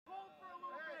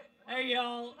Hey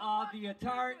y'all, the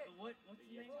Yataris. What's the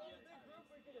name?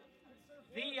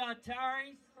 The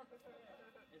Yataris.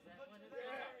 Is that what it is?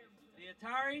 The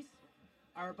Yataris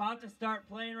are about to start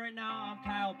playing right now. I'm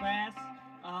Kyle Bass.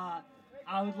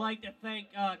 I would like to thank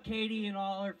Katie and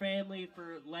all her family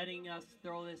for letting us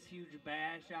throw this huge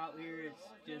bash out here. It's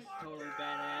just totally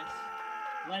badass.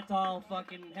 Let's all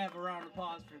fucking have a round of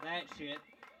applause for that shit.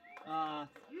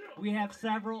 We have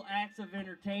several acts of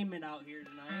entertainment out here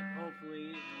tonight.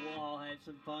 Hopefully we'll all have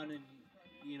some fun and,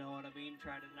 you know what I mean,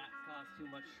 try to not cause too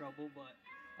much trouble. But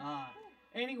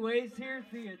anyways, here's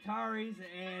the Yataris,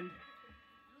 and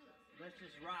let's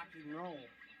just rock and roll.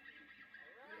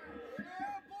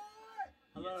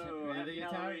 Hello, We're the happy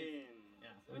Yataris. Halloween.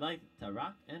 Yeah, we like to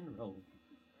rock and roll.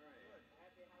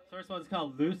 First one's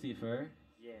called Lucifer.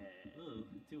 Yeah. Ooh,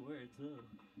 2 words. Ooh.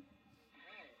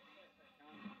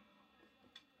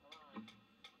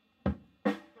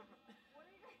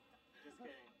 Just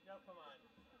kidding. No, come on.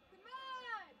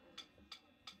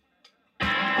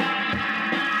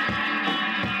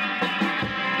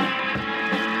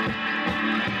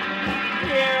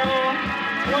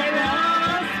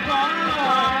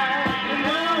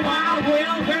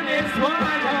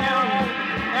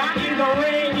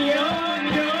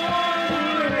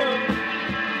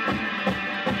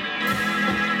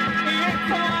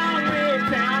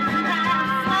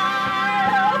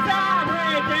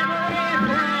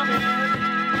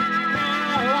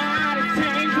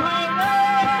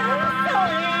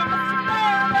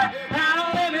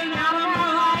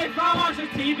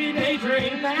 TV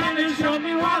daydream, and it showed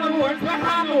me why the words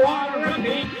behind the water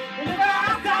repeat. And if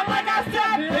I sound like I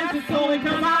said this, it's only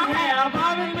cause I have.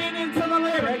 I've been meaning to the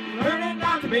lyric, learning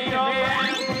not to be a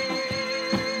man.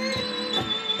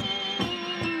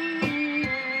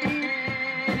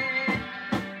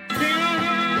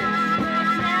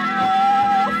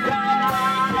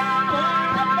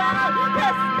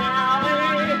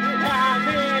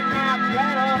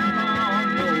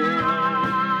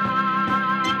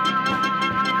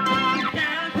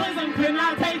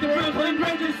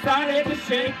 Started to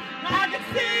shake. I can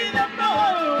see the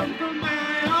moon from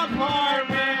my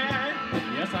apartment.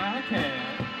 Yes, I can.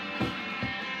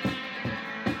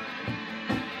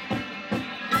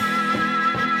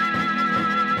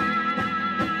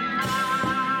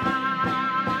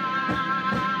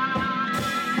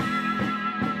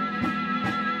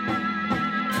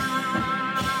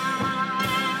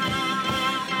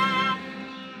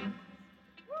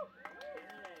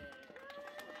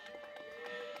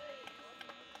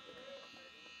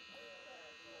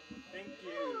 Thank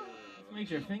you. This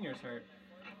makes your fingers hurt.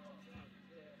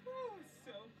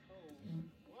 So cold.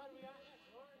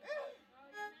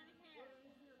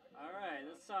 Alright,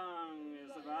 this song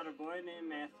is about a boy named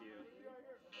Matthew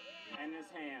and his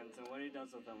hands and what he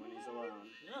does with them when he's alone.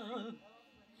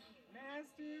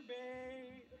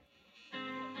 Masturbate.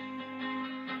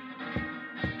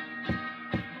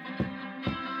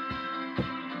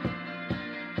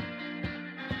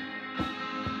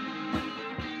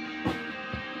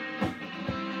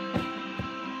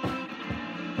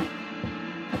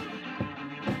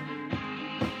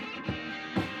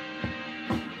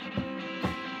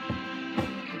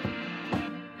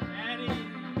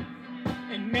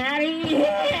 Matty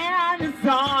hand is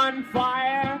on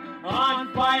fire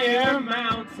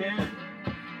mountain.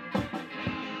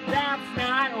 That's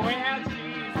not where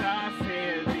Jesus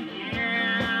is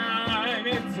in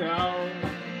its own.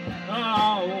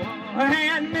 Oh,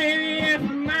 and maybe if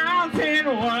the mountain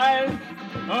was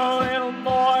a little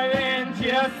more than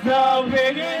just the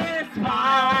biggest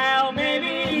pile,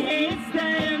 maybe he'd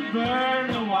stay and burn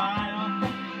a while.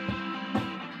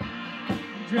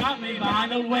 Drop me by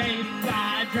the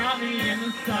wayside, drop me in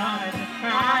the sun.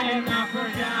 I am not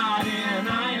forgotten,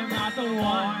 I am not the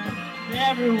one.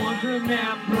 Everyone's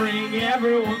remembering,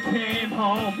 everyone came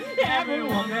home.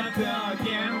 Everyone got dug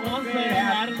in once they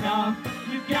had enough.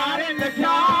 You got in the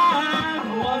car,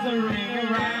 was a ring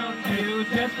around you.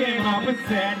 Just came up and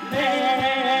said,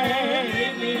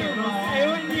 hey, leave me alone. Hey,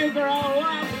 when you grow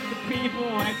up, the people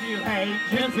that you hate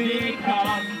just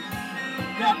become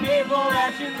the people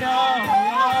that you know.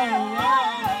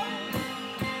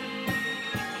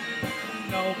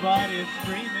 Nobody's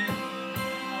screaming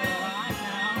right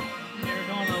now. You're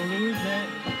gonna lose it.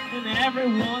 And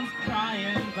everyone's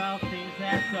crying about things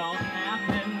that don't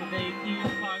happen. They keep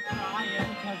on crying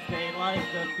because they like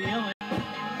the feeling.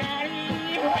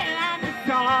 Matty hand is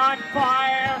on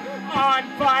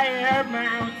fire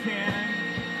mountain.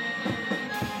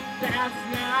 That's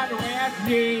not where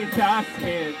Jesus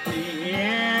is the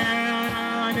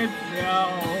end. It's no.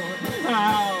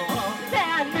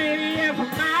 And maybe if a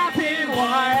mountain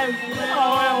was a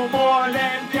little more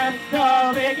than just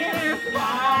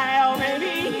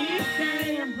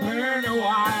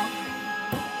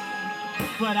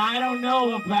but I don't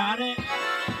know about it.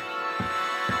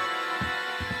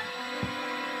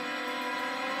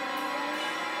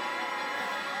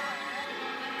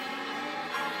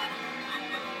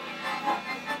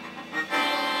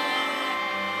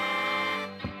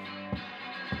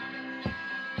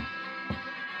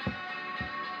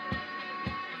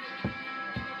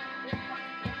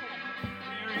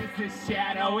 There is a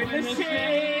shadow in the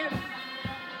shape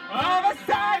of a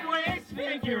sideways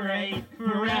figure eight.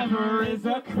 Forever is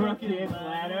a crooked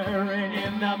letter, and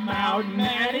in the mountain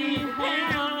Matty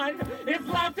hand, its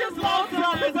left is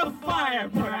lonesome as a fire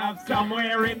put out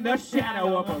somewhere in the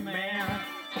shadow of a man.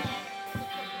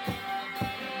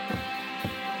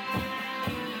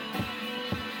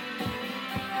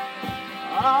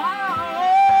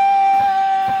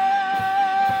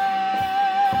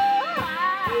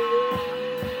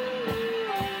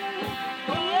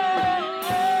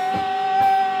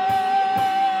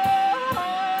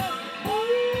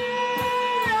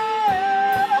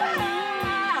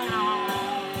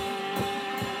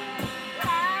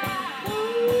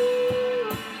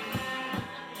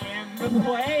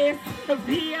 Place of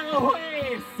the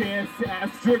oasis,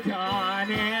 Astragon,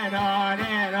 and on.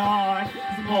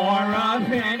 It's more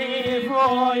of any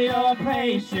for your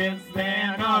patience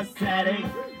than a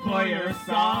setting for your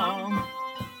song.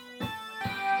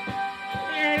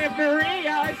 And if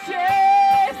Maria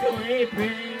she's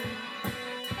weeping,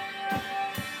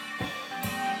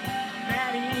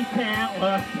 Matty can't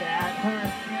look at her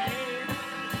face.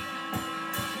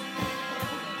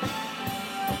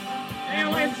 And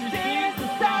when she sees the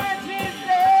sun, she's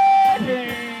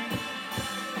living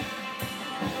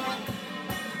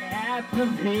at the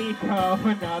peak of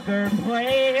another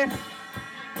place.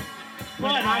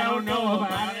 But I don't know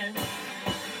about it.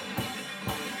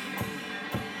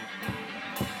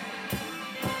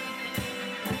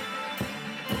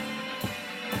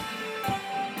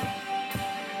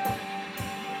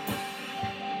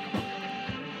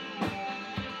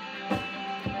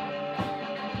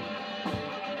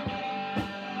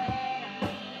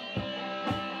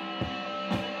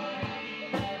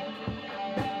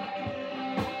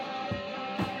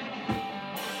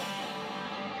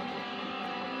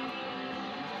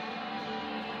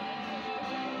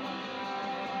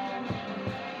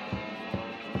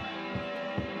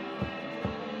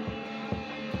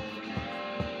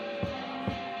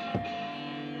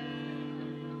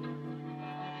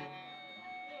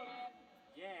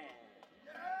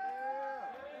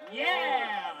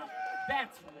 Yeah!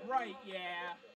 That's right, yeah!